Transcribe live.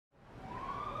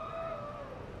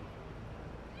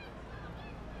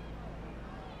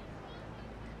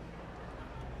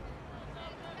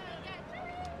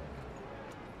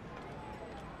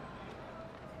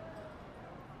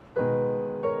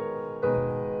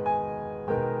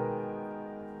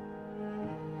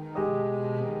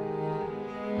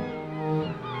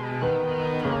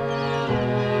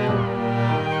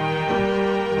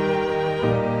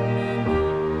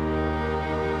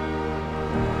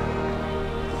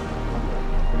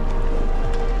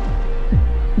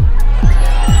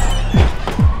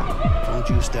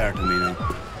part of me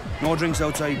now. No drinks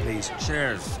outside, please.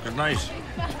 Cheers. Good night.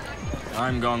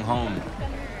 I'm going home.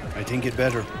 I think you'd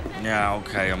better. Yeah,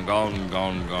 okay, I'm going. Just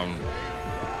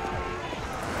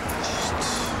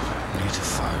need to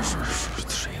fire for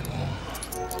 3 and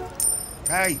 1.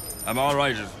 Hey! I'm all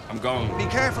right. I'm going. Be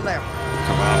careful there.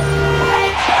 Come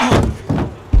on.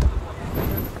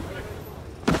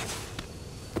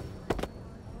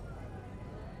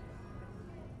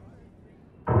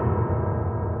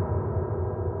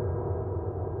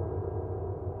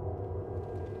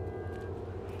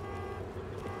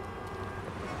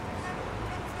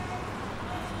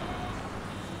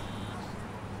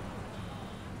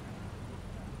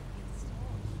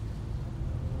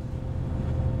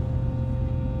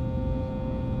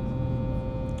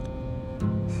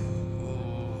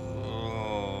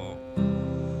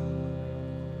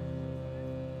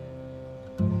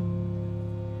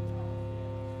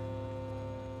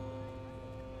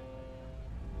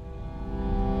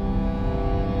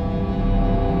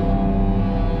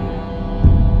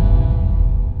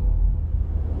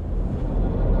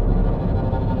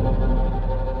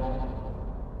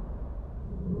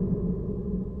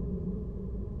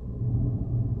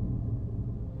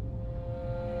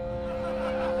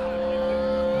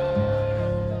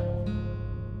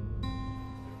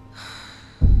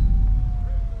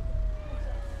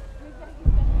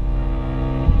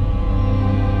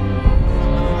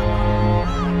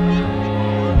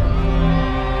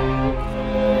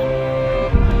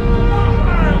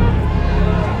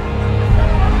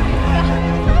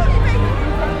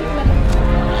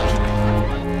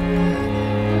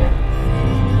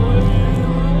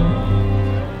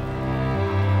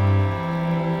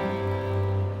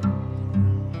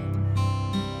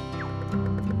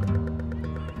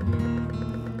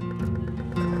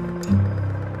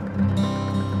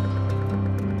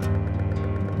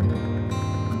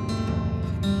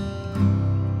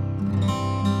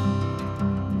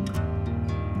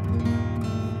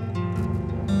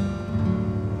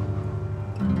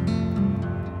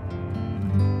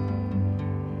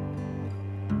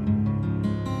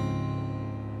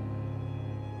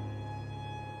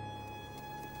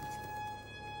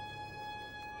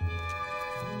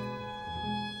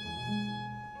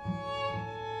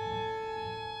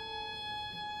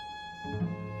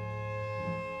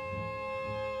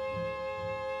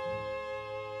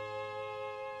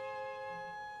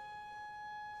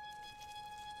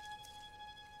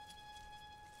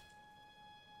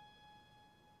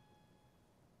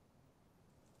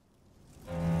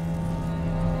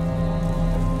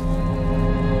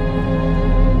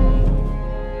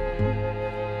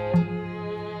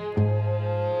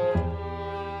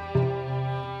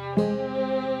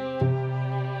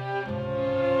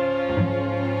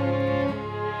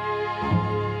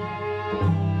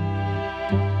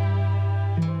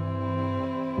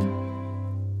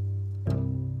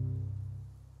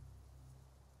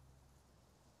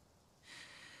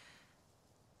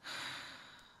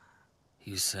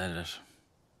 You said it.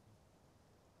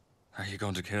 Are you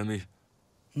going to kill me?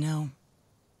 No.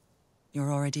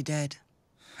 You're already dead.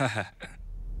 I'm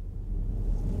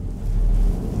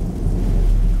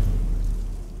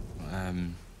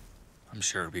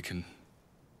sure we can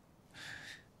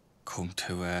come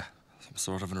to some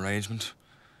sort of an arrangement.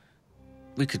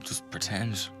 We could just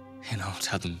pretend, you know,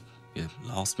 tell them you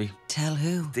lost me. Tell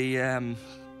who? I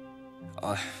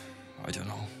don't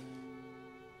know.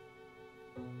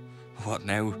 What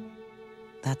now?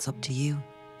 That's up to you.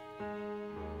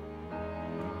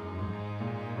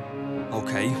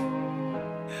 Okay.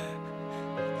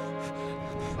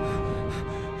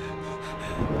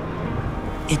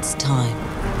 It's time.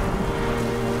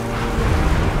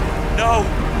 No!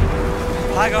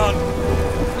 Hang on.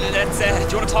 Let's, do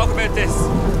you want to talk about this?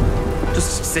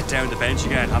 Just sit down the bench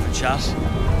again, have a chat.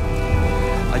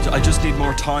 I just need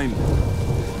more time.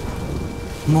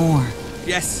 More?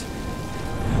 Yes.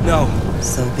 No.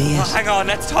 So be it. Oh, hang on,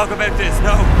 let's talk about this.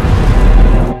 No.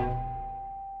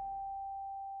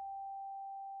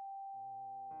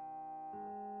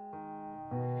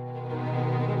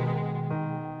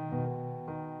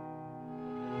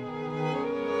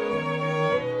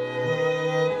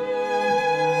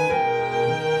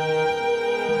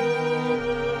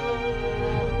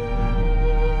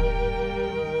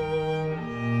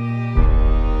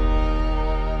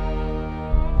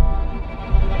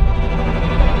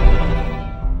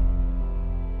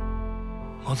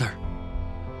 Mother.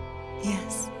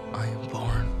 Yes. I am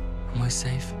born. Am I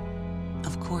safe?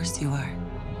 Of course you are.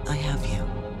 I have you.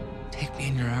 Take me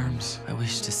in your arms. I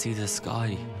wish to see the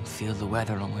sky and feel the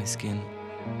weather on my skin.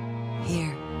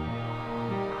 Here.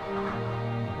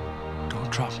 Don't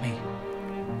drop me.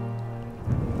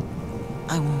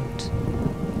 I won't.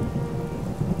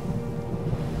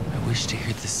 I wish to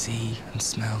hear the sea and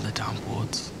smell the damp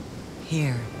woods.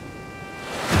 Here.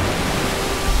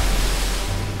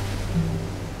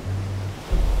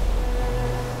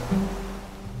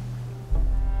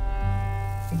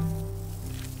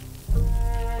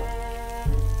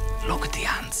 Look at the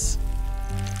ants.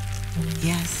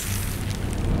 Yes.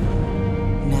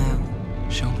 Now.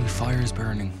 Show me fires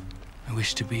burning. I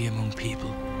wish to be among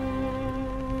people.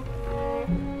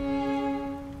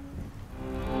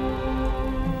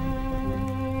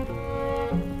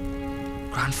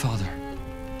 Grandfather,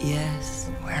 Yes.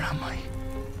 where am I?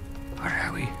 Where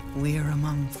are we? We're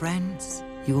among friends,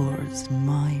 yours and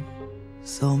mine.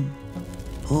 Some,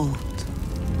 both.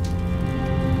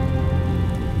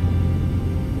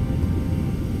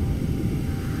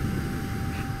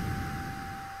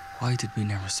 Why did we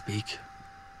never speak?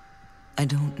 I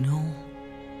don't know.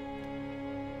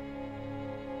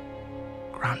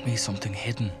 Grant me something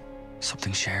hidden,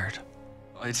 something shared.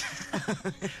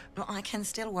 No, I can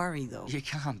still worry, though. You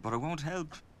can, but I won't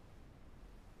help.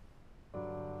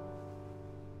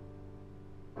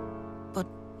 But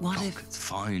what Look, if... it's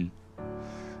fine.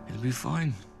 It'll be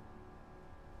fine.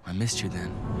 I missed you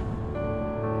then.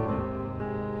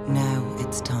 Now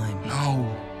it's time.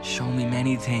 No, show me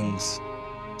many things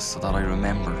so that I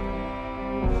remember.